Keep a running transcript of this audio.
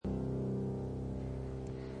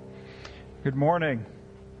Good morning.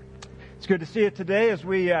 It's good to see you today. As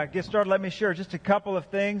we get started, let me share just a couple of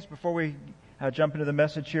things before we jump into the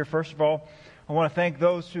message here. First of all, I want to thank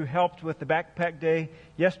those who helped with the Backpack Day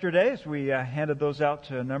yesterday as we handed those out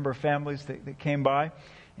to a number of families that came by.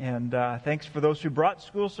 And thanks for those who brought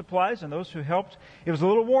school supplies and those who helped. It was a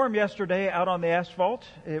little warm yesterday out on the asphalt.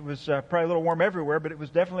 It was probably a little warm everywhere, but it was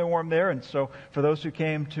definitely warm there. And so for those who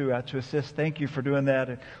came to assist, thank you for doing that.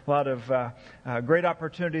 A lot of great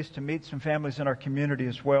opportunities to meet some families in our community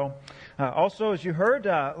as well. Also, as you heard,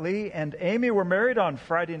 Lee and Amy were married on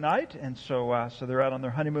Friday night, and so they're out on their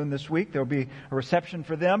honeymoon this week. There'll be a reception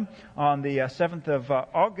for them on the 7th of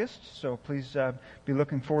August, so please be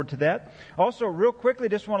looking forward to that. Also, real quickly,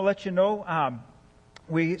 just want to let you know,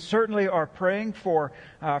 we certainly are praying for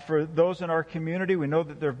those in our community. We know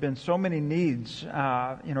that there have been so many needs,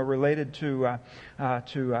 related to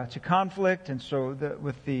conflict, and so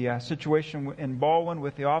with the situation in Baldwin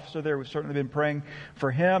with the officer there, we've certainly been praying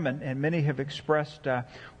for him, and many have expressed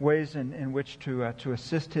ways in which to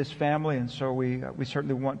assist his family, and so we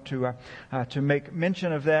certainly want to make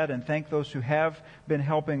mention of that and thank those who have been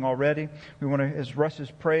helping already. We want to, as Russ has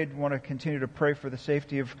prayed, want to continue to pray for the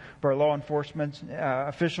safety of our law enforcement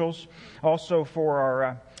officials, also for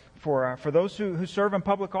our for those who serve in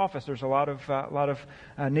public office. There's a lot of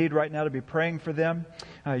need right now to be praying for them.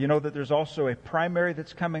 You know that there's also a primary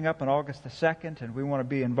that's coming up on August the 2nd, and we want to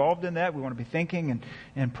be involved in that. We want to be thinking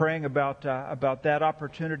and praying about that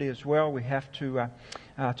opportunity as well. We have to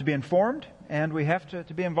be informed, and we have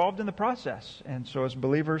to be involved in the process. And so as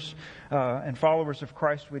believers and followers of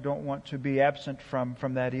Christ, we don't want to be absent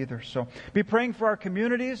from that either. So be praying for our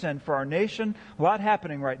communities and for our nation. A lot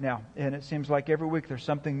happening right now, and it seems like every week there's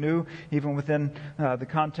something new, even within the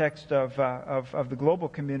context of the global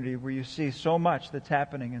community, where you see so much that's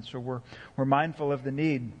happening. And so we're mindful of the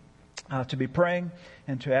need to be praying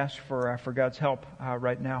and to ask for God's help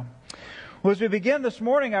right now. Well, as we begin this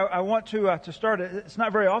morning, I want to start. It's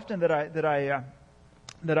not very often that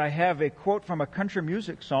I have a quote from a country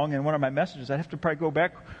music song in one of my messages. I have to probably go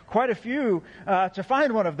back quite a few to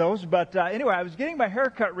find one of those. But anyway, I was getting my hair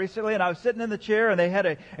cut recently, and I was sitting in the chair, and they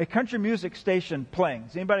had a country music station playing.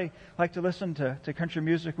 Does anybody like to listen to country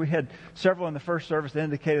music? We had several in the first service that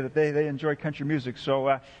indicated that they enjoy country music.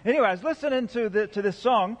 So anyway, I was listening to this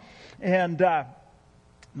song, and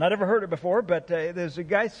not ever heard it before, but there's a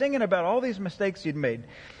guy singing about all these mistakes he'd made.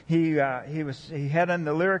 He had in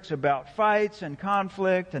the lyrics about fights and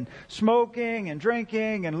conflict and smoking and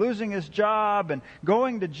drinking and losing his job and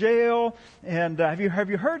going to jail. And have you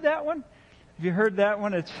heard that one? Have you heard that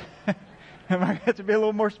one? It's am I going to be a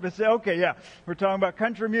little more specific? Okay, yeah, we're talking about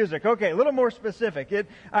country music. Okay, a little more specific.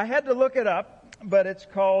 I had to look it up, but it's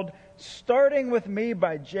called "Starting With Me"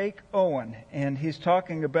 by Jake Owen, and he's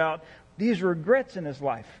talking about these regrets in his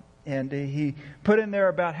life. And he put in there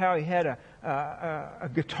about how he had a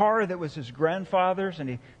guitar that was his grandfather's, and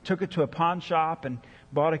he took it to a pawn shop and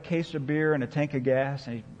bought a case of beer and a tank of gas,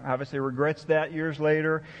 and he obviously regrets that years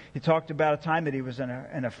later. He talked about a time that he was in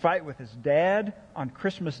a fight with his dad on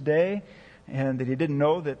Christmas Day, and that he didn't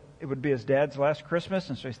know that it would be his dad's last Christmas,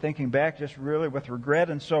 and so he's thinking back just really with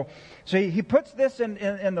regret. And so he puts this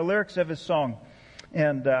in the lyrics of his song,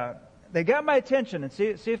 and they got my attention, and see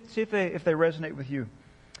if they resonate with you.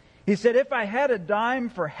 He said, "If I had a dime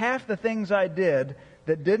for half the things I did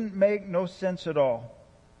that didn't make no sense at all,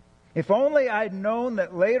 if only I'd known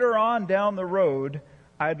that later on down the road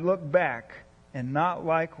I'd look back and not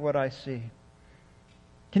like what I see."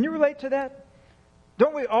 Can you relate to that?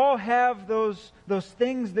 Don't we all have those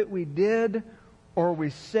things that we did or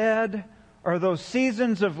we said, or those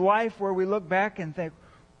seasons of life where we look back and think,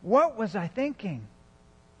 what was I thinking?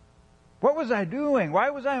 What was I doing?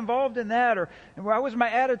 Why was I involved in that? Or why was my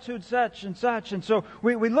attitude such and such? And so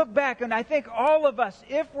we look back, and I think all of us,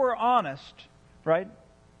 if we're honest, right?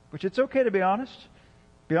 Which it's okay to be honest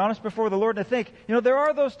before the Lord, and to think, there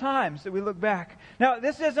are those times that we look back. Now,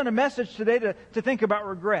 this isn't a message today to think about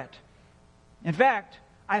regret. In fact,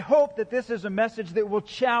 I hope that this is a message that will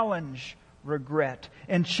challenge regret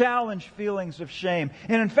and challenge feelings of shame.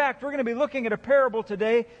 And in fact, we're going to be looking at a parable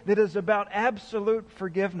today that is about absolute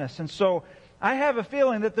forgiveness. And so I have a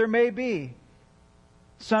feeling that there may be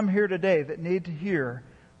some here today that need to hear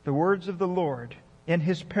the words of the Lord in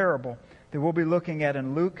His parable that we'll be looking at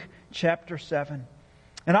in Luke chapter 7.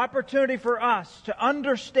 An opportunity for us to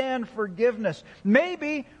understand forgiveness,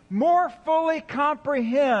 maybe more fully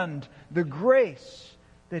comprehend the grace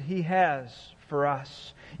that He has for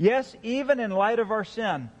us. Yes, even in light of our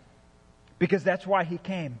sin, because that's why He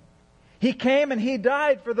came. He came and He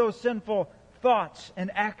died for those sinful thoughts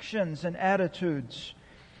and actions and attitudes.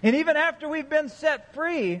 And even after we've been set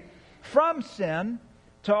free, from sin,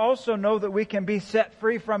 to also know that we can be set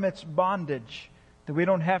free from its bondage, that we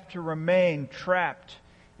don't have to remain trapped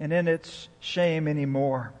and in its shame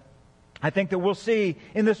anymore. I think that we'll see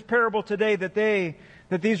in this parable today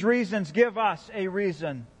that these reasons give us a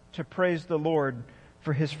reason to praise the Lord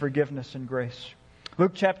for His forgiveness and grace.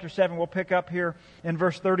 Luke chapter 7, we'll pick up here in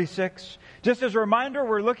verse 36. Just as a reminder,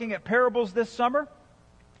 we're looking at parables this summer.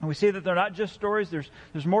 And we see that they're not just stories.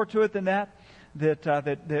 There's more to it than that.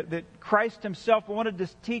 That Christ Himself wanted to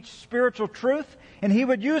teach spiritual truth, and He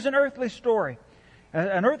would use an earthly story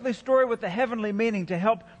with a heavenly meaning to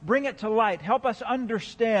help bring it to light, help us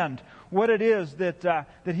understand what it is that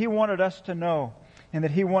He wanted us to know, and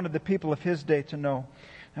that He wanted the people of His day to know.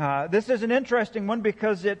 This is an interesting one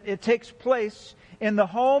because it takes place in the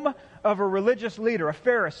home of a religious leader, a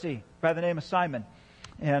Pharisee by the name of Simon.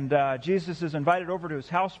 And Jesus is invited over to his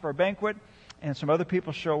house for a banquet, and some other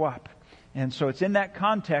people show up. And so it's in that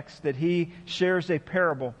context that He shares a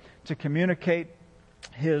parable to communicate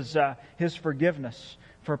His forgiveness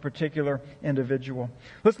for a particular individual.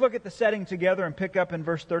 Let's look at the setting together and pick up in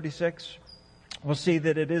verse 36. We'll see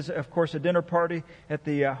that it is, of course, a dinner party at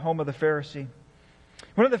the home of the Pharisee.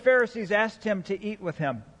 One of the Pharisees asked him to eat with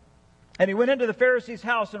him. And he went into the Pharisee's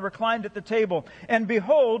house and reclined at the table. And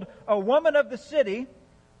behold, a woman of the city,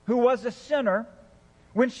 who was a sinner,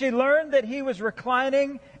 when she learned that he was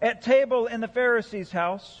reclining at table in the Pharisee's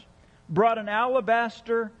house, brought an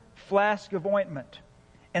alabaster flask of ointment,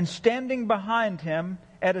 and standing behind him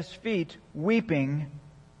at his feet, weeping,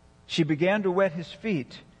 she began to wet his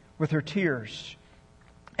feet with her tears,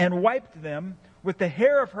 and wiped them with the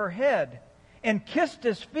hair of her head, and kissed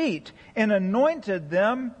his feet, and anointed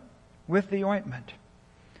them with the ointment.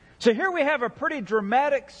 So here we have a pretty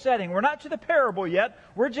dramatic setting. We're not to the parable yet.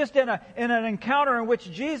 We're just in an encounter in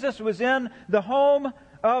which Jesus was in the home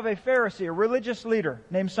of a Pharisee, a religious leader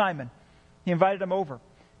named Simon. He invited him over,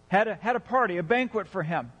 had a party, a banquet for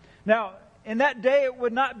him. Now, in that day, it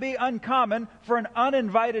would not be uncommon for an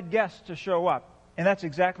uninvited guest to show up. And that's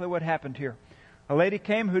exactly what happened here. A lady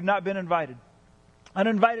came who'd not been invited.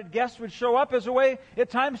 Uninvited guests would show up as a way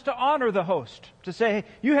at times to honor the host, to say, hey,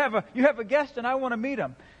 you have a guest and I want to meet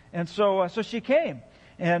him. And so she came.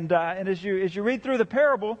 And as you read through the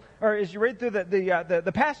parable, or as you read through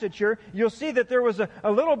the passage here, you'll see that there was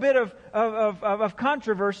a little bit of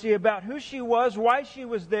controversy about who she was, why she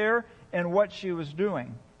was there, and what she was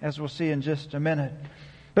doing, as we'll see in just a minute.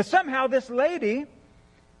 But somehow this lady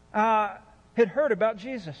had heard about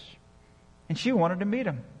Jesus, and she wanted to meet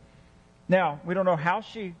him. Now, we don't know how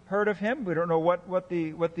she heard of him. We don't know what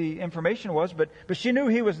the information was, but she knew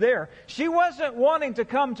he was there. She wasn't wanting to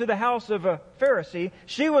come to the house of a Pharisee.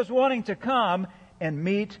 She was wanting to come and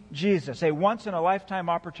meet Jesus, a once-in-a-lifetime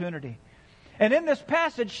opportunity. And in this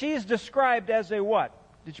passage, she's described as a what?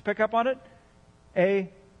 Did you pick up on it? A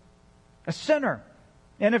sinner.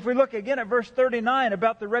 And if we look again at verse 39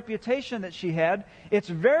 about the reputation that she had, it's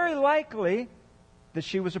very likely that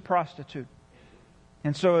she was a prostitute.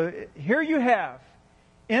 And so here you have,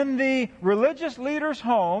 in the religious leader's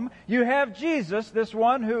home, you have Jesus, this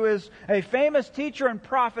one who is a famous teacher and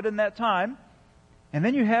prophet in that time. And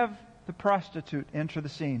then you have the prostitute enter the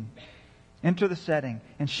scene, enter the setting.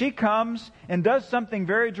 And she comes and does something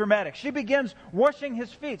very dramatic. She begins washing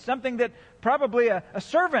his feet, something that probably a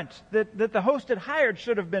servant that the host had hired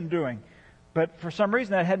should have been doing. But for some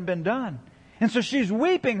reason that hadn't been done. And so she's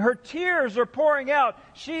weeping. Her tears are pouring out.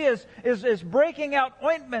 She is breaking out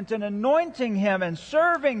ointment and anointing him and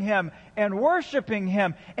serving him and worshiping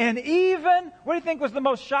him. And even, what do you think was the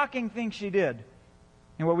most shocking thing she did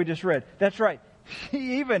in what we just read? That's right.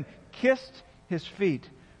 She even kissed his feet.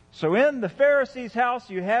 So in the Pharisee's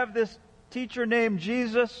house, you have this teacher named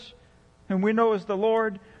Jesus, whom we know as the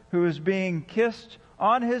Lord, who is being kissed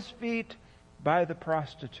on his feet by the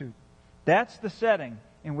prostitute. That's the setting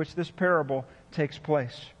in which this parable takes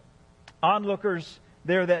place. Onlookers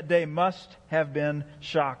there that day must have been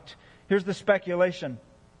shocked. Here's the speculation.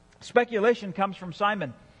 Speculation comes from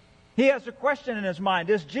Simon. He has a question in his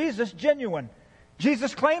mind. Is Jesus genuine?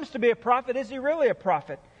 Jesus claims to be a prophet. Is he really a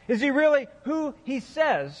prophet? Is he really who he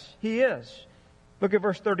says he is? Look at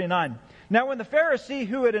verse 39. Now when the Pharisee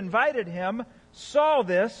who had invited him saw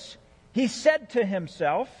this, he said to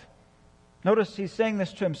himself, notice he's saying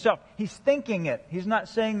this to himself. He's thinking it. He's not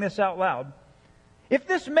saying this out loud. If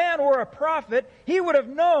this man were a prophet, he would have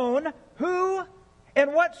known who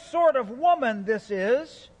and what sort of woman this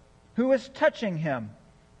is who is touching him,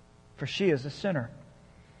 for she is a sinner.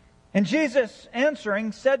 And Jesus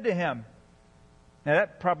answering said to him, now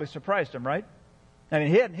that probably surprised him, right? I mean,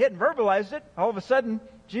 he hadn't verbalized it. All of a sudden,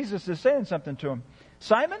 Jesus is saying something to him.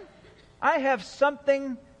 Simon, I have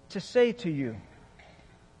something to say to you."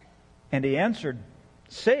 And he answered,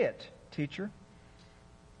 "Say it, teacher."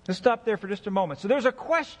 Let's stop there for just a moment. So there's a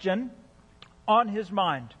question on his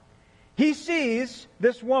mind. He sees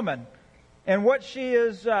this woman and what she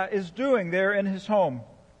is doing there in his home.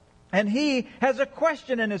 And he has a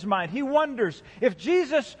question in his mind. He wonders, if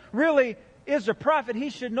Jesus really is a prophet, he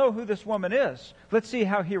should know who this woman is. Let's see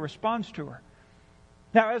how he responds to her.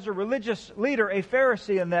 Now, as a religious leader, a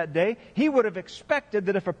Pharisee in that day, he would have expected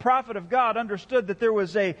that if a prophet of God understood that there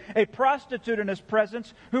was a prostitute in his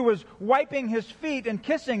presence who was wiping his feet and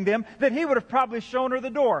kissing them, that he would have probably shown her the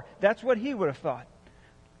door. That's what he would have thought.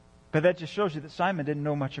 But that just shows you that Simon didn't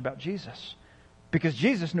know much about Jesus, because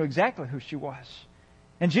Jesus knew exactly who she was.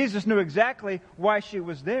 And Jesus knew exactly why she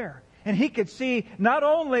was there. And he could see not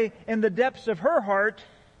only in the depths of her heart,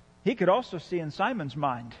 he could also see in Simon's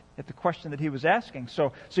mind at the question that he was asking.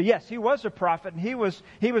 So yes, he was a prophet, and he was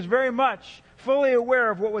very much fully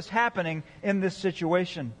aware of what was happening in this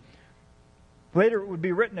situation. Later it would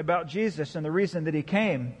be written about Jesus and the reason that he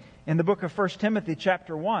came in the book of 1 Timothy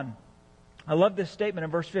chapter 1. I love this statement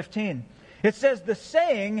in verse 15. It says, "The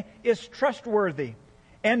saying is trustworthy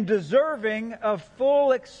and deserving of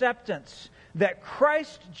full acceptance, that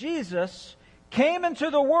Christ Jesus came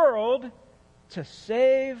into the world to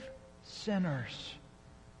save sinners."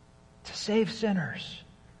 To save sinners.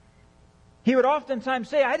 He would oftentimes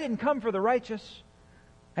say, "I didn't come for the righteous.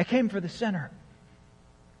 I came for the sinner."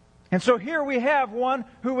 And so here we have one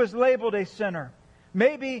who was labeled a sinner,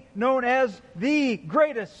 maybe known as the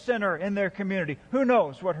greatest sinner in their community. Who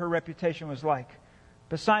knows what her reputation was like?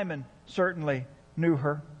 But Simon certainly knew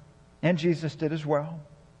her, and Jesus did as well.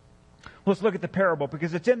 Let's look at the parable,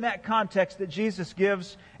 because it's in that context that Jesus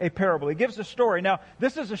gives a parable. He gives a story. Now,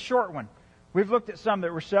 this is a short one. We've looked at some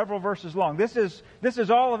that were several verses long. This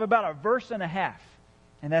is all of about a verse and a half,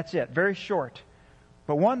 and that's it. Very short,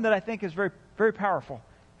 but one that I think is very, very powerful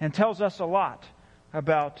and tells us a lot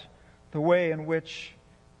about the way in which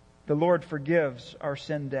the Lord forgives our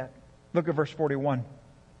sin debt. Look at verse 41.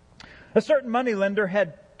 "A certain moneylender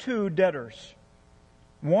had 2 debtors.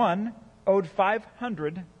 One owed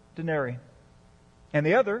 500 denarii, and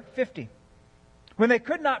the other 50. When they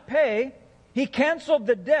could not pay, he canceled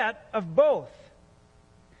the debt of both.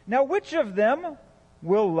 Now which of them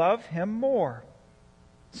will love him more?"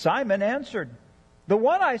 Simon answered, "The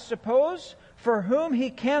one, I suppose, for whom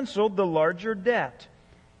he canceled the larger debt."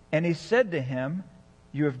 And he said to him,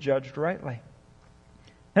 "You have judged rightly."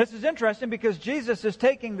 This is interesting, because Jesus is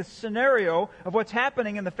taking the scenario of what's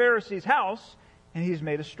happening in the Pharisee's house, and he's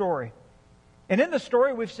made a story. And in the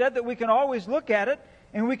story, we've said that we can always look at it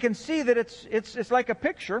and we can see that it's like a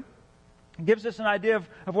picture. It gives us an idea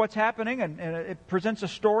of what's happening, and it presents a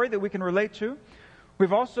story that we can relate to.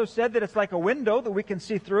 We've also said that it's like a window that we can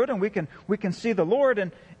see through it, and we can see the Lord.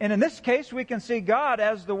 And in this case, we can see God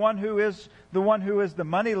as the one who is the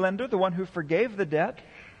money lender, the one who forgave the debt.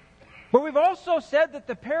 But we've also said that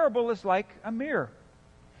the parable is like a mirror,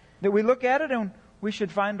 that we look at it and we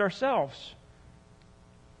should find ourselves.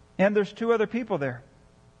 And there's 2 other people there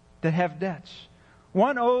that have debts.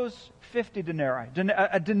 One owes 50 denarii.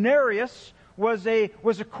 A denarius was a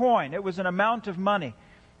coin. It was an amount of money.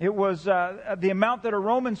 It was the amount that a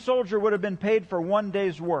Roman soldier would have been paid for one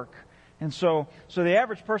day's work. And so the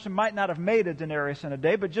average person might not have made a denarius in a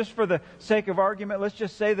day, but just for the sake of argument, let's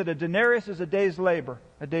just say that a denarius is a day's labor,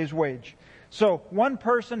 a day's wage. So one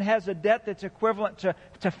person has a debt that's equivalent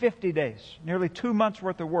to 50 days, nearly 2 months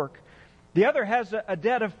worth of work. The other has a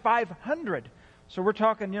debt of 500. So we're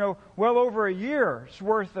talking, well over a year's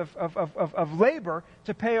worth of labor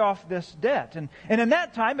to pay off this debt. And in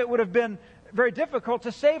that time, it would have been very difficult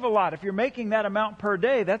to save a lot. If you're making that amount per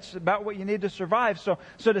day, that's about what you need to survive. So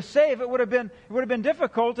to save, it would have been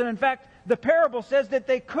difficult. And in fact, the parable says that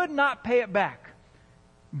they could not pay it back.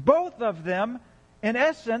 Both of them, in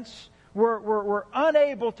essence, were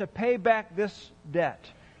unable to pay back this debt.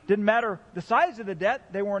 Didn't matter the size of the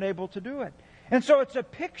debt, they weren't able to do it. And so it's a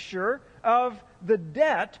picture of the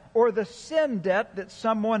debt or the sin debt that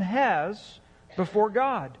someone has before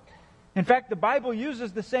God. In fact, the Bible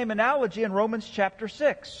uses the same analogy in Romans chapter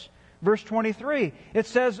 6, verse 23. It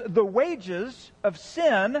says, "The wages of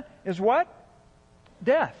sin is" what?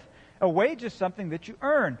 Death. A wage is something that you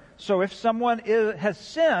earn. So if someone has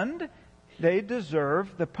sinned, they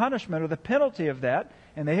deserve the punishment or the penalty of that,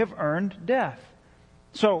 and they have earned death.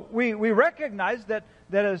 So we recognize that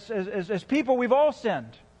as people, we've all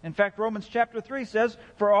sinned. In fact, Romans chapter 3 says,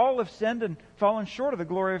 "For all have sinned and fallen short of the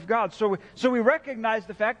glory of God." So we recognize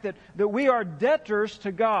the fact that we are debtors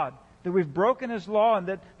to God, that we've broken His law, and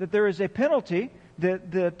that there is a penalty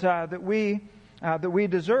that we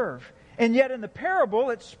deserve. And yet in the parable,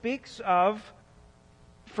 it speaks of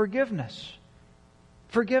forgiveness.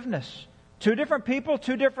 Forgiveness. Two different people,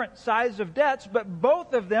 two different sizes of debts, but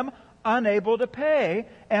both of them unable to pay,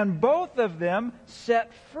 and both of them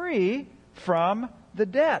set free from the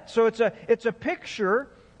debt. So it's a picture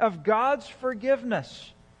of God's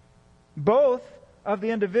forgiveness. Both of the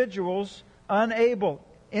individuals unable,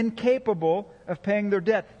 incapable of paying their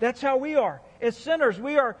debt. That's how we are. As sinners,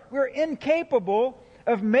 we're incapable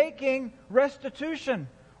of making restitution.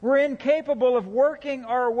 We're incapable of working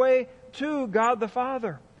our way to God the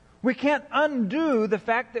Father. We can't undo the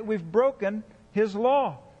fact that we've broken His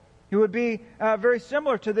law. It would be very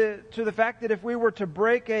similar to the fact that if we were to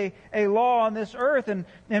break a law on this earth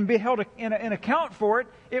and be held in account for it,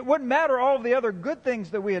 it wouldn't matter all of the other good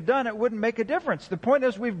things that we had done. It wouldn't make a difference. The point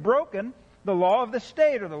is we've broken the law of the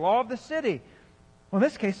state or the law of the city. Well, in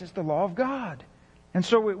this case, it's the law of God. And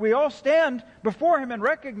so we all stand before Him and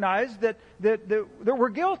recognize that we're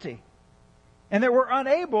guilty and that we're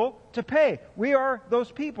unable to pay. We are those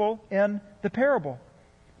people in the parable.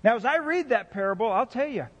 Now, as I read that parable, I'll tell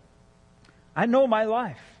you, I know my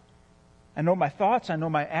life. I know my thoughts. I know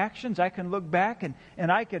my actions. I can look back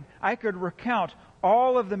and I could recount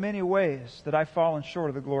all of the many ways that I've fallen short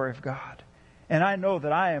of the glory of God. And I know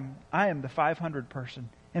that I am the 500 person.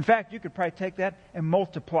 In fact, you could probably take that and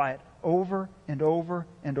multiply it over and over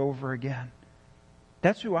and over again.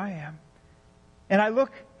 That's who I am. And I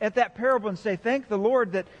look at that parable and say, thank the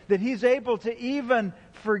Lord that He's able to even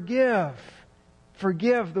forgive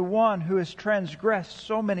the one who has transgressed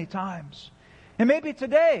so many times. And maybe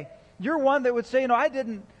today, you're one that would say, I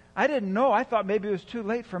didn't know. I thought maybe it was too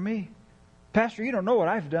late for me. Pastor, you don't know what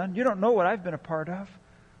I've done. You don't know what I've been a part of.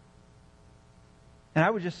 And I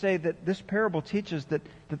would just say that this parable teaches that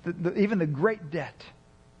even the great debt,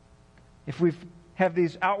 if we have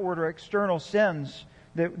these outward or external sins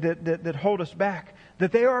that hold us back,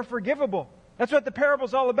 that they are forgivable. That's what the parable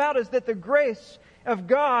is all about, is that the grace of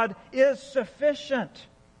God is sufficient.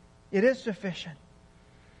 It is sufficient.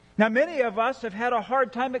 Now, many of us have had a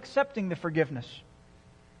hard time accepting the forgiveness.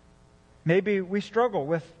 Maybe we struggle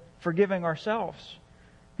with forgiving ourselves.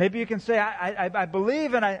 Maybe you can say, I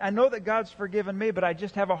believe and I know that God's forgiven me, but I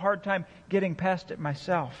just have a hard time getting past it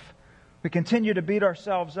myself. We continue to beat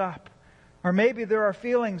ourselves up. Or maybe there are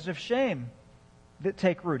feelings of shame that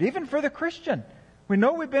take root. Even for the Christian. We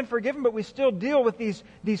know we've been forgiven, but we still deal with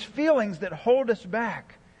these feelings that hold us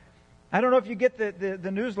back. I don't know if you get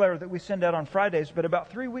the newsletter that we send out on Fridays, but about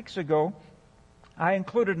 3 weeks ago, I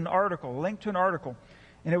included an article, a link to an article.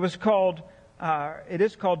 And it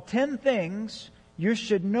is called 10 Things You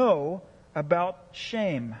Should Know About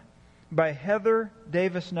Shame by Heather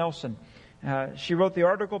Davis Nelson. She wrote the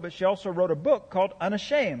article, but she also wrote a book called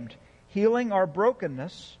Unashamed, Healing Our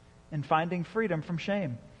Brokenness and Finding Freedom from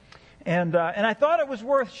Shame. And I thought it was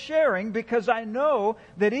worth sharing because I know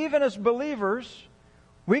that even as believers,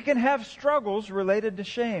 we can have struggles related to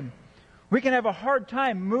shame. We can have a hard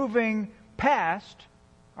time moving past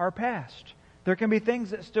our past. There can be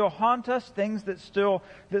things that still haunt us, things that still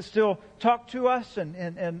talk to us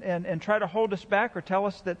and try to hold us back or tell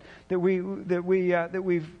us that we're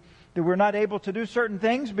not able to do certain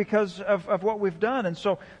things because of what we've done. And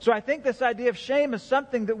so I think this idea of shame is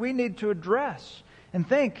something that we need to address and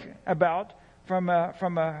think about from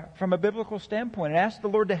a biblical standpoint and ask the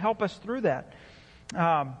Lord to help us through that.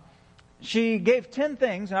 She gave 10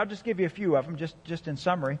 things, and I'll just give you a few of them, just in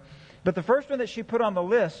summary. But the first one that she put on the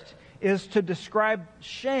list is to describe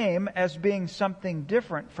shame as being something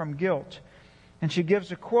different from guilt. And she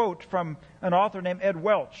gives a quote from an author named Ed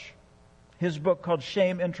Welch, his book called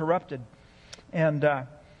Shame Interrupted. And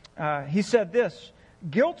he said this: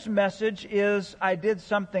 guilt's message is, I did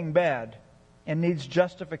something bad and needs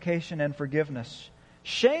justification and forgiveness.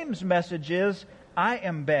 Shame's message is, I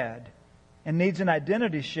am bad and needs an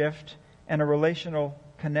identity shift and a relational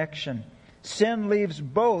connection. Sin leaves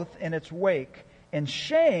both in its wake, and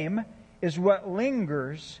shame is what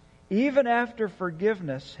lingers even after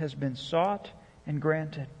forgiveness has been sought and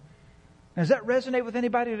granted. Does that resonate with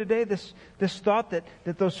anybody today? This thought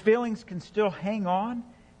that those feelings can still hang on?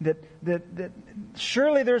 That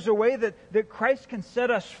surely there's a way that Christ can set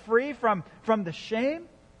us free from the shame?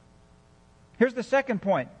 Here's the second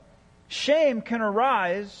point. Shame can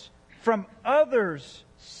arise from others'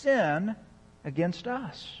 sin against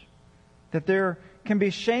us. That there can be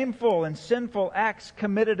shameful and sinful acts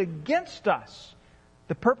committed against us,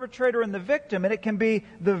 the perpetrator and the victim, and it can be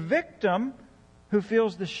the victim who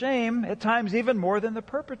feels the shame at times even more than the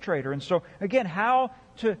perpetrator. And so, again, how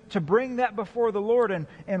to bring that before the Lord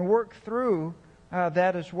and work through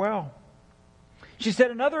that as well. She said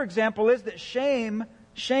another example is that shame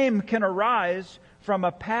shame can arise from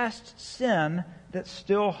a past sin that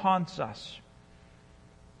still haunts us.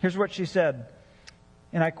 Here's what she said,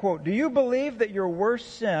 and I quote, "Do you believe that your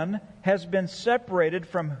worst sin has been separated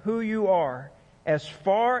from who you are as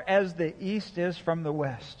far as the east is from the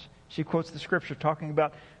west?" She quotes the scripture talking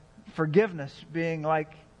about forgiveness being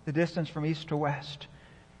like the distance from east to west.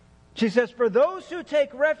 She says, "For those who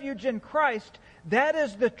take refuge in Christ, that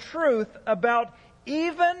is the truth about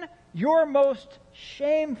even your most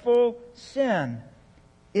shameful sin.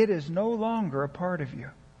 It is no longer a part of you.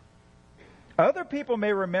 Other people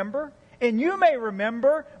may remember, and you may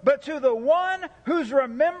remember, but to the one whose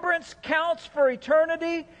remembrance counts for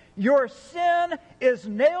eternity, your sin is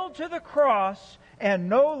nailed to the cross and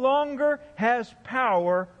no longer has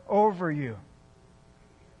power over you."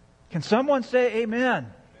 Can someone say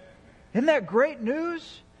amen? Isn't that great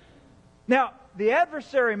news? Now, the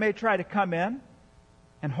adversary may try to come in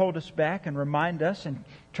and hold us back and remind us and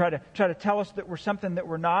try to tell us that we're something that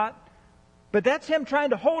we're not. But that's him trying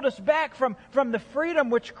to hold us back from the freedom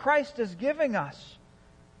which Christ is giving us.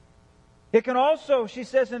 It can also, she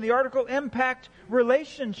says in the article, impact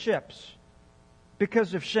relationships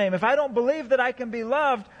because of shame. If I don't believe that I can be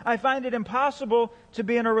loved, I find it impossible to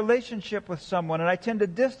be in a relationship with someone, and I tend to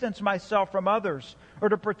distance myself from others or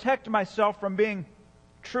to protect myself from being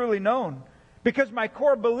truly known. Because my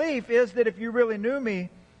core belief is that if you really knew me,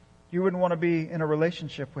 you wouldn't want to be in a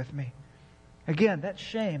relationship with me. Again, that's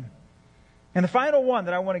shame. And the final one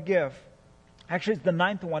that I want to give, actually it's the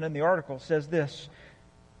 9th one in the article, says this: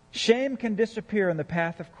 shame can disappear in the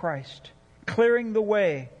path of Christ, clearing the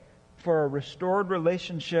way for a restored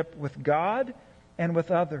relationship with God and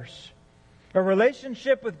with others. A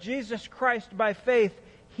relationship with Jesus Christ by faith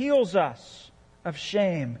heals us of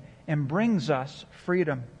shame and brings us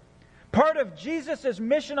freedom. Part of Jesus'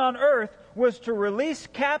 mission on earth was to release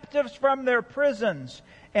captives from their prisons.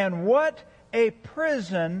 And what a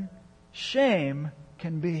prison shame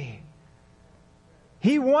can be.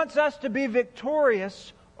 He wants us to be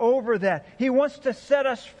victorious over that. He wants to set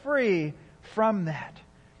us free from that.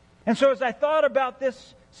 And so as I thought about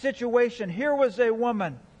this situation, here was a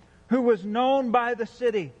woman who was known by the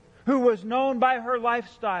city, who was known by her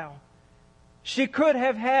lifestyle. She could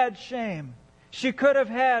have had shame. She could have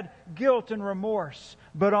had guilt and remorse.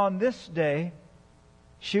 But on this day,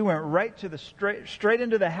 she went right to the straight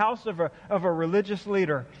into the house of a religious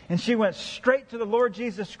leader. And she went straight to the Lord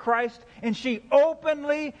Jesus Christ. And she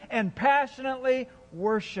openly and passionately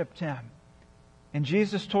worshiped Him. And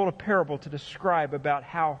Jesus told a parable to describe about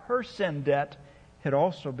how her sin debt had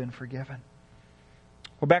also been forgiven.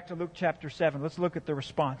 Well, back to Luke chapter 7. Let's look at the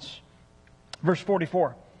response. Verse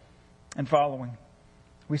 44 and following.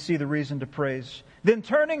 We see the reason to praise. Then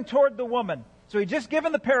turning toward the woman. So he'd just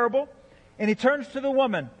given the parable, and he turns to the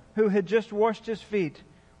woman who had just washed his feet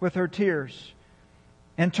with her tears.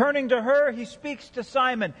 And turning to her, he speaks to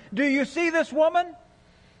Simon. "Do you see this woman?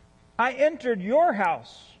 I entered your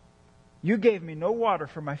house. You gave me no water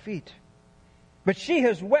for my feet. But she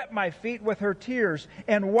has wet my feet with her tears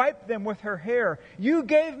and wiped them with her hair. You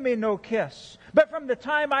gave me no kiss. But from the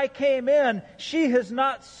time I came in, she has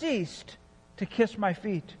not ceased to kiss my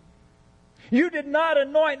feet. You did not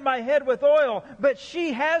anoint my head with oil, but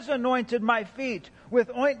she has anointed my feet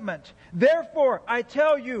with ointment. Therefore, I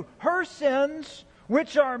tell you, her sins,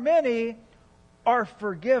 which are many, are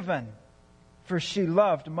forgiven, for she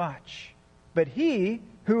loved much. But he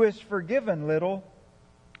who is forgiven little,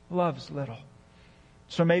 loves little."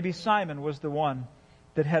 So maybe Simon was the one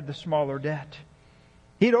that had the smaller debt.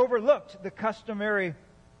 He'd overlooked the customary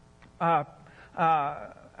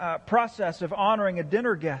process of honoring a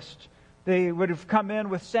dinner guest. They would have come in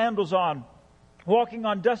with sandals on, walking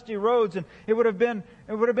on dusty roads, and it would have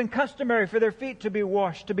been customary for their feet to be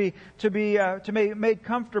washed, to be made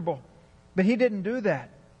comfortable. But he didn't do that.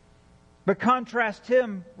 But contrast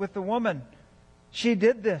him with the woman. She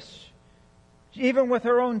did this, even with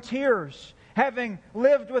her own tears, having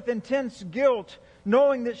lived with intense guilt,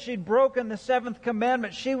 knowing that she'd broken the 7th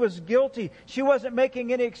commandment. She was guilty. She wasn't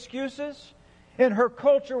making any excuses, and her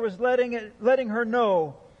culture was letting her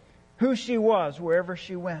know who she was wherever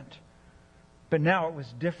she went. But now it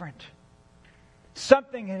was different.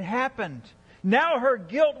 Something had happened. Now her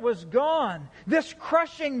guilt was gone. This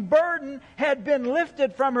crushing burden had been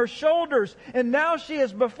lifted from her shoulders. And now she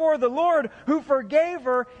is before the Lord who forgave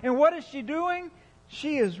her. And what is she doing?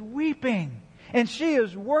 She is weeping. And she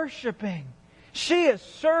is worshiping. She is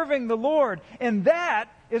serving the Lord. And that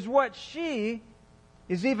is what she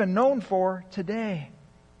is even known for today.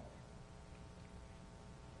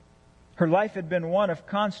 Her life had been one of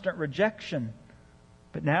constant rejection.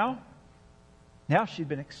 But now she'd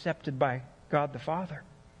been accepted by God the Father.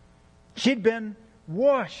 She'd been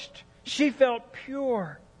washed. She felt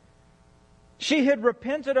pure. She had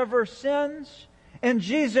repented of her sins, and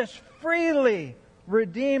Jesus freely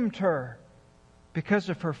redeemed her because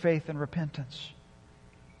of her faith and repentance.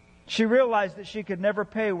 She realized that she could never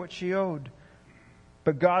pay what she owed,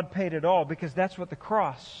 but God paid it all, because that's what the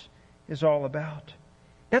cross is all about.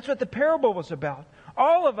 That's what the parable was about.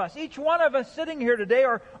 All of us, each one of us sitting here today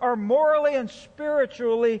are morally and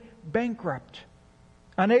spiritually bankrupt,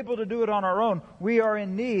 unable to do it on our own. We are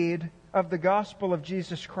in need of the gospel of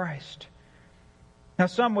Jesus Christ. Now,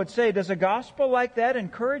 some would say, does a gospel like that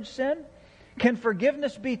encourage sin? Can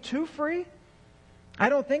forgiveness be too free? I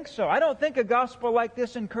don't think so. I don't think a gospel like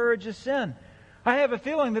this encourages sin. I have a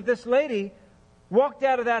feeling that this lady walked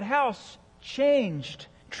out of that house changed,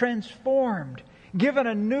 transformed, given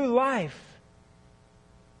a new life.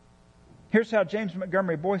 Here's how James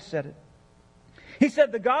Montgomery Boyce said it. He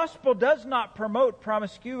said, the gospel does not promote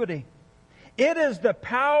promiscuity. It is the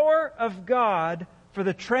power of God for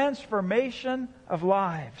the transformation of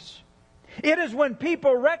lives. It is when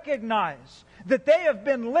people recognize that they have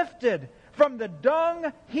been lifted from the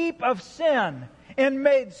dung heap of sin and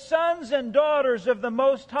made sons and daughters of the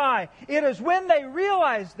Most High. It is when they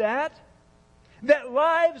realize that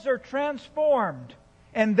lives are transformed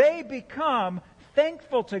and they become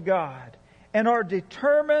thankful to God and are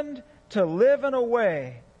determined to live in a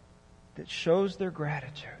way that shows their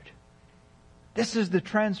gratitude. This is the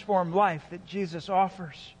transformed life that Jesus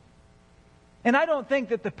offers. And I don't think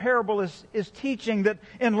that the parable is teaching that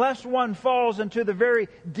unless one falls into the very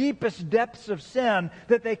deepest depths of sin,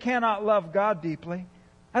 that they cannot love God deeply.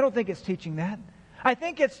 I don't think it's teaching that. I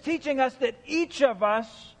think it's teaching us that each of us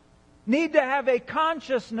need to have a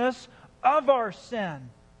consciousness of our sin.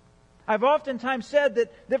 I've oftentimes said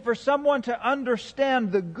that for someone to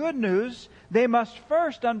understand the good news, they must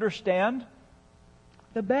first understand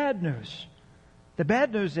the bad news. The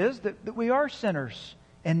bad news is that we are sinners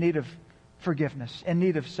in need of forgiveness, in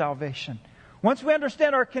need of salvation. Once we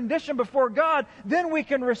understand our condition before God, then we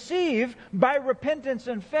can receive, by repentance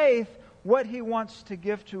and faith, what He wants to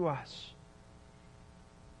give to us.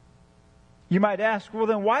 You might ask, well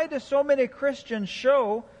then why do so many Christians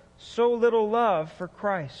show so little love for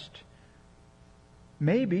Christ?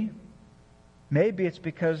 Maybe it's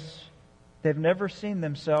because they've never seen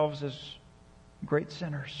themselves as great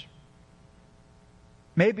sinners.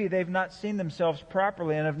 Maybe they've not seen themselves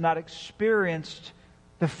properly and have not experienced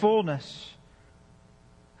the fullness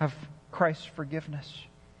of Christ's forgiveness.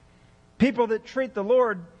 People that treat the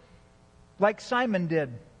Lord like Simon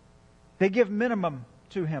did. They give minimum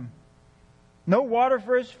to Him. No water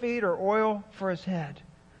for His feet or oil for His head.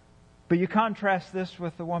 But you contrast this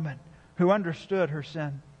with the woman who understood her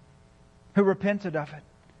sin, who repented of it,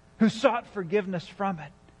 who sought forgiveness from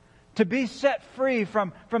it. To be set free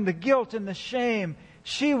from the guilt and the shame.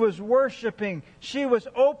 She was worshiping. She was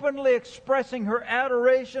openly expressing her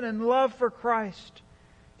adoration and love for Christ.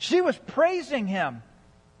 She was praising Him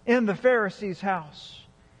in the Pharisee's house.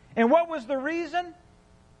 And what was the reason?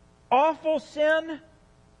 Awful sin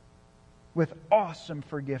with awesome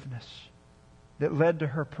forgiveness that led to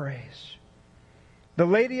her praise. The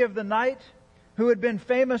lady of the night, who had been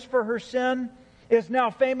famous for her sin, is now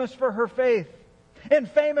famous for her faith and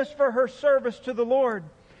famous for her service to the Lord.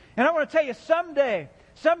 And I want to tell you, someday,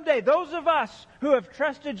 those of us who have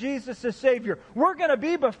trusted Jesus as Savior, we're going to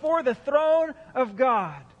be before the throne of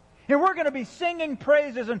God. And we're going to be singing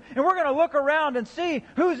praises, and we're going to look around and see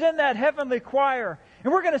who's in that heavenly choir.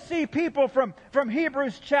 And we're going to see people from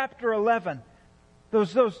Hebrews chapter 11.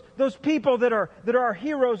 Those people that are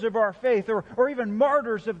heroes of our faith, or even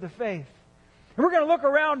martyrs of the faith. And we're going to look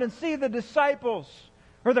around and see the disciples,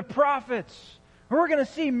 or the prophets, or we're going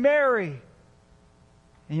to see Mary.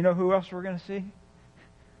 And you know who else we're going to see?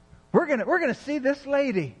 We're going to see this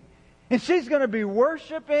lady. And she's going to be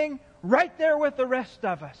worshiping right there with the rest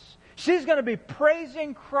of us. She's going to be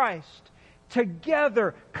praising Christ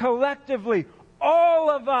together, collectively, all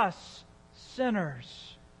of us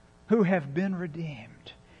sinners who have been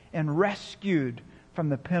redeemed and rescued from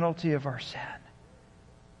the penalty of our sin.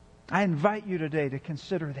 I invite you today to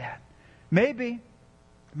consider that. Maybe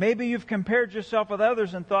you've compared yourself with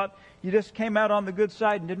others and thought you just came out on the good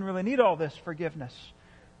side and didn't really need all this forgiveness.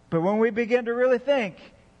 But when we begin to really think,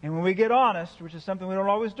 and when we get honest, which is something we don't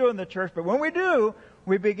always do in the church, but when we do,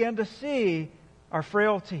 we begin to see our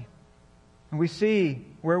frailty. And we see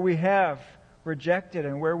where we have rejected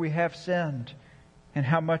and where we have sinned, and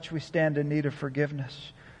how much we stand in need of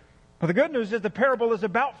forgiveness. Well, the good news is the parable is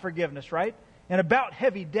about forgiveness, right? And about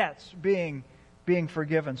heavy debts being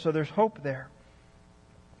forgiven. So there's hope there.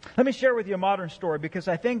 Let me share with you a modern story, because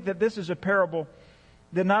I think that this is a parable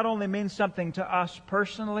that not only means something to us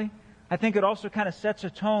personally, I think it also kind of sets a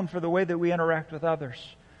tone for the way that we interact with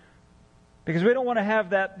others. Because we don't want to have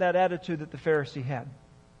that attitude that the Pharisee had.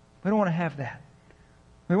 We don't want to have that.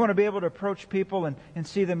 We want to be able to approach people and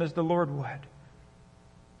see them as the Lord would.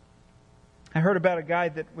 I heard about a guy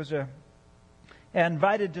that was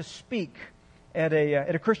invited to speak at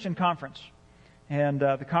a Christian conference. And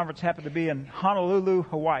the conference happened to be in Honolulu,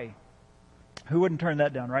 Hawaii. Who wouldn't turn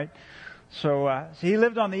that down, right? So he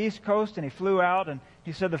lived on the East Coast, and he flew out, and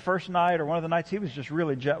he said the first night or one of the nights he was just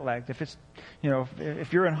really jet lagged.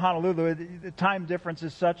 If you're in Honolulu, the time difference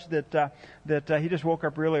is such that he just woke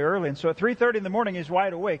up really early. And so at 3:30 in the morning, he's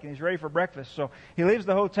wide awake and he's ready for breakfast. So he leaves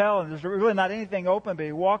the hotel, and there's really not anything open, but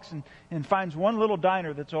he walks and finds one little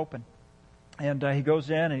diner that's open. And he goes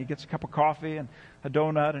in and he gets a cup of coffee and a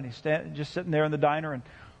donut, and he's just sitting there in the diner, and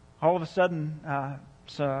all of a sudden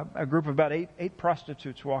a group of about eight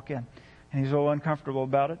prostitutes walk in. And he's a little uncomfortable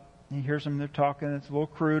about it. He hears them, they're talking, it's a little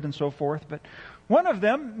crude and so forth. But one of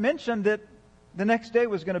them mentioned that the next day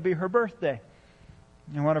was going to be her birthday.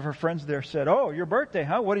 And one of her friends there said, "Oh, your birthday,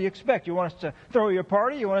 huh? What do you expect? You want us to throw you a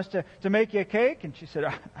party? You want us to make you a cake?" And she said,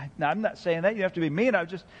 "I'm not saying that. You have to be mean. I was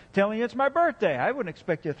just telling you it's my birthday. I wouldn't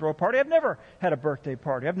expect you to throw a party. I've never had a birthday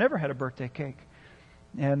party. I've never had a birthday cake."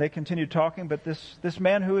 And they continued talking, but this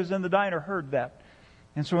man who was in the diner heard that.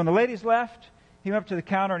 And so when the ladies left, he went up to the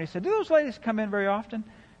counter and he said, "Do those ladies come in very often?"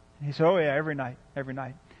 And he said, "Oh yeah, every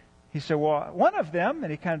night. He said, "Well, one of them,"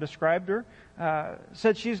 and he kind of described her,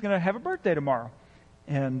 said she's going to have a birthday tomorrow.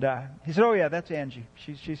 And he said, "Oh yeah, that's Angie.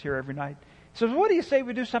 She's here every night." He says, "What do you say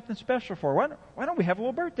we do something special for her? Why don't we have a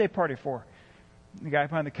little birthday party for her?" And the guy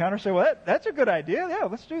behind the counter said, "Well, that's a good idea. Yeah,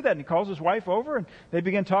 let's do that." And he calls his wife over, and they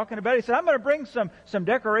begin talking about it. He said, "I'm going to bring some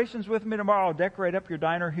decorations with me tomorrow. I'll decorate up your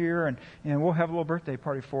diner here, and we'll have a little birthday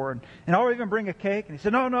party for her. And I'll even bring a cake." And he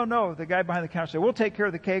said, No. The guy behind the counter said, "We'll take care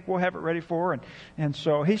of the cake. We'll have it ready for her." And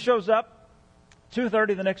so he shows up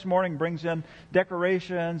 2:30 the next morning, brings in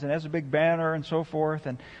decorations and has a big banner and so forth.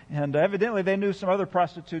 And evidently they knew some other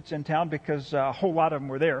prostitutes in town, because a whole lot of them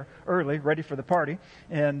were there early, ready for the party.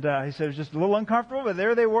 And he said it was just a little uncomfortable, but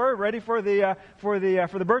there they were, ready for the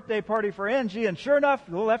birthday party for Angie. And sure enough,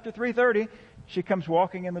 a little after 3:30, she comes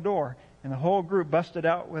walking in the door, and the whole group busted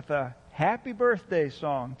out with a happy birthday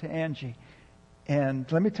song to Angie.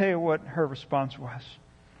 And let me tell you what her response was.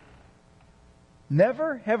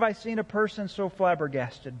 "Never have I seen a person so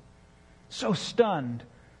flabbergasted, so stunned,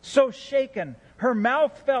 so shaken. Her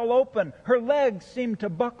mouth fell open. Her legs seemed to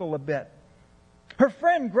buckle a bit. Her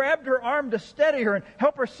friend grabbed her arm to steady her and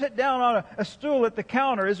help her sit down on a stool at the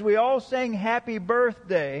counter as we all sang happy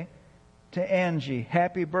birthday to Angie.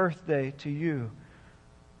 Happy birthday to you."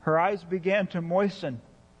 Her eyes began to moisten.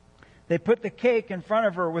 They put the cake in front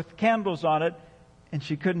of her with candles on it, and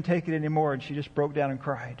she couldn't take it anymore, and she just broke down and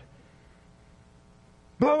cried.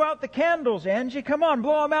 "Blow out the candles, Angie. Come on,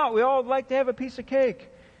 blow them out. We all would like to have a piece of cake."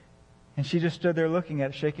 And she just stood there looking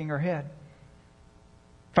at it, shaking her head.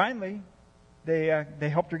 Finally, they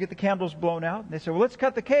helped her get the candles blown out. And they said, "Well, let's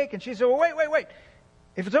cut the cake." And she said, "Well, wait.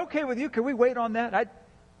 If it's okay with you, can we wait on that?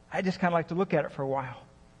 I just kind of like to look at it for a while."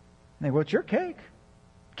 And they, "Well, it's your cake.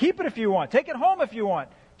 Keep it if you want. Take it home if you want."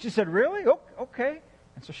 She said, "Really? Oh, okay."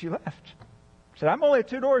 And so she left. She said, "I'm only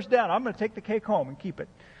 2 doors down. I'm going to take the cake home and keep it."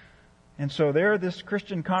 And so there, this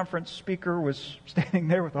Christian conference speaker was standing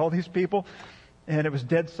there with all these people, and it was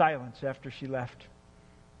dead silence after she left.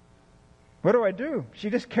 What do?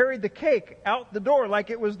 She just carried the cake out the door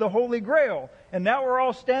like it was the Holy Grail. And now we're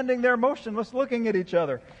all standing there motionless, looking at each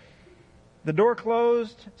other. The door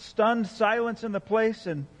closed, stunned silence in the place,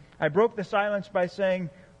 and I broke the silence by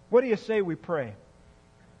saying, "What do you say we pray?"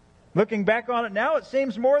 Looking back on it now, it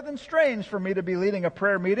seems more than strange for me to be leading a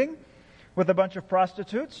prayer meeting with a bunch of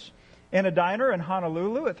prostitutes in a diner in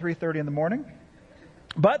Honolulu at 3:30 in the morning.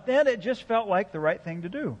 But then it just felt like the right thing to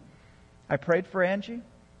do. I prayed for Angie.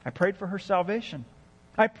 I prayed for her salvation.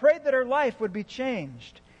 I prayed that her life would be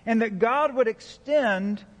changed and that God would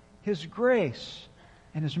extend His grace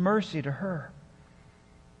and His mercy to her.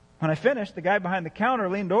 When I finished, the guy behind the counter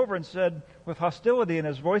leaned over and said with hostility in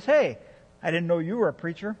his voice, "Hey, I didn't know you were a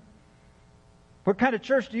preacher. What kind of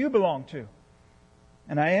church do you belong to?"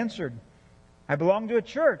 And I answered, "I belong to a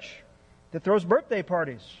church that throws birthday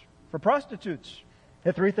parties for prostitutes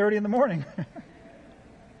at 3:30 in the morning."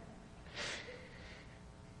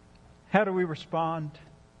 How do we respond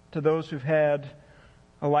to those who've had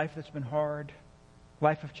a life that's been hard,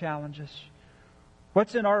 life of challenges?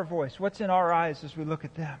 What's in our voice? What's in our eyes as we look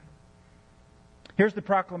at them? Here's the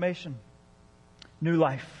proclamation. New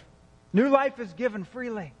life. New life is given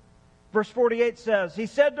freely. Verse 48 says, He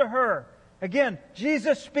said to her, again,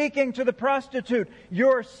 Jesus speaking to the prostitute,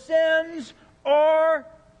 "Your sins are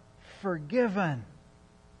forgiven."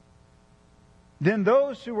 Then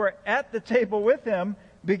those who were at the table with Him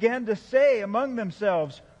began to say among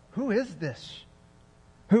themselves, "Who is this,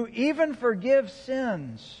 who even forgives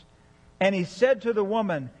sins?" And He said to the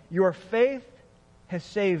woman, "Your faith has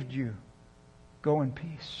saved you. Go in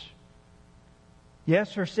peace."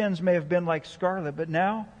 Yes, her sins may have been like scarlet, but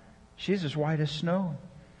now she's as white as snow.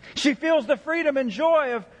 She feels the freedom and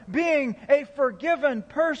joy of being a forgiven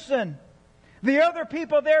person. The other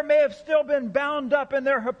people there may have still been bound up in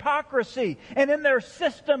their hypocrisy and in their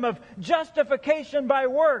system of justification by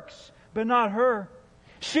works, but not her.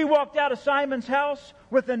 She walked out of Simon's house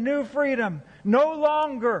with a new freedom, no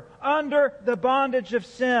longer under the bondage of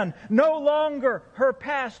sin, no longer her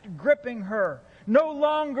past gripping her, no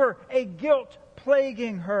longer a guilt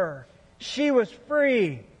plaguing her. She was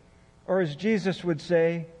free, or as Jesus would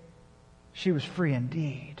say, she was free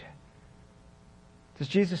indeed. Does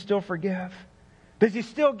Jesus still forgive? Does He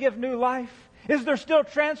still give new life? Is there still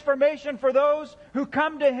transformation for those who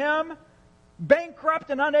come to Him,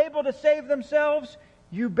 bankrupt and unable to save themselves?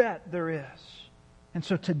 You bet there is. And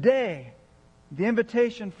so today, the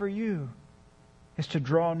invitation for you is to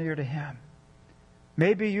draw near to Him.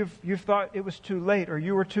 Maybe you've thought it was too late, or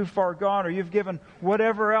you were too far gone, or you've given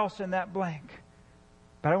whatever else in that blank.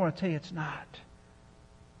 But I want to tell you it's not.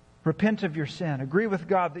 Repent of your sin. Agree with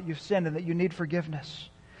God that you've sinned and that you need forgiveness.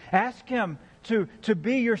 Ask Him to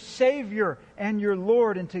be your Savior and your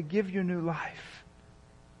Lord and to give you new life.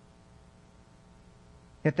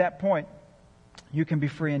 At that point, you can be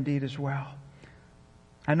free indeed as well.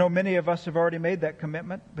 I know many of us have already made that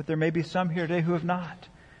commitment, but there may be some here today who have not.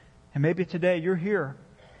 And maybe today you're here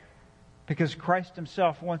because Christ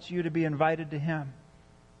Himself wants you to be invited to Him,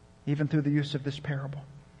 even through the use of this parable.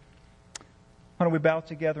 Why don't we bow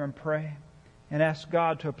together and pray and ask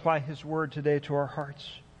God to apply His Word today to our hearts.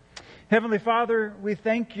 Heavenly Father, we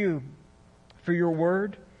thank You for Your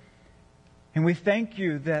Word. And we thank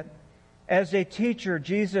You that as a teacher,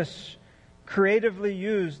 Jesus creatively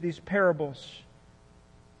used these parables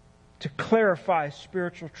to clarify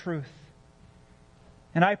spiritual truth.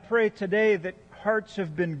 And I pray today that hearts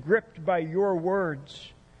have been gripped by Your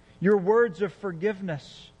words of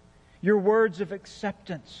forgiveness, Your words of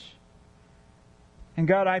acceptance. And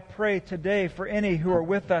God, I pray today for any who are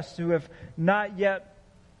with us who have not yet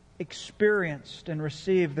experienced and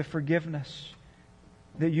received the forgiveness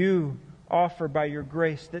that You offer by Your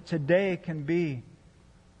grace, that today can be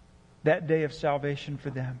that day of salvation for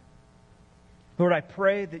them. Lord, I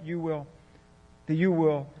pray that You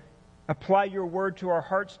will apply Your Word to our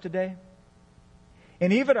hearts today,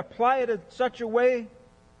 and even apply it in such a way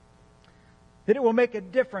that it will make a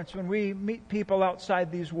difference when we meet people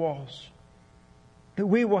outside these walls. That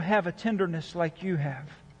we will have a tenderness like You have.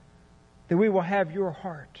 That we will have Your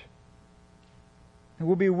heart. And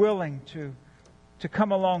we'll be willing to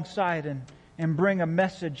come alongside and bring a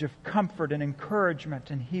message of comfort and encouragement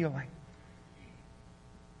and healing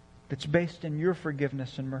that's based in Your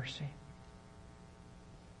forgiveness and mercy.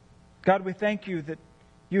 God, we thank You that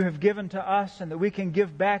You have given to us and that we can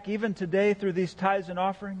give back even today through these tithes and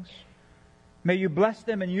offerings. May You bless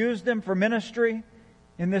them and use them for ministry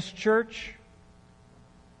in this church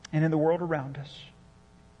and in the world around us.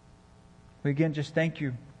 We again just thank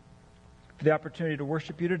You for the opportunity to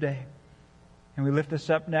worship You today. And we lift this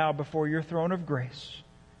up now before Your throne of grace.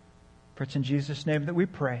 For it's in Jesus' name that we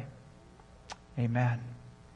pray. Amen.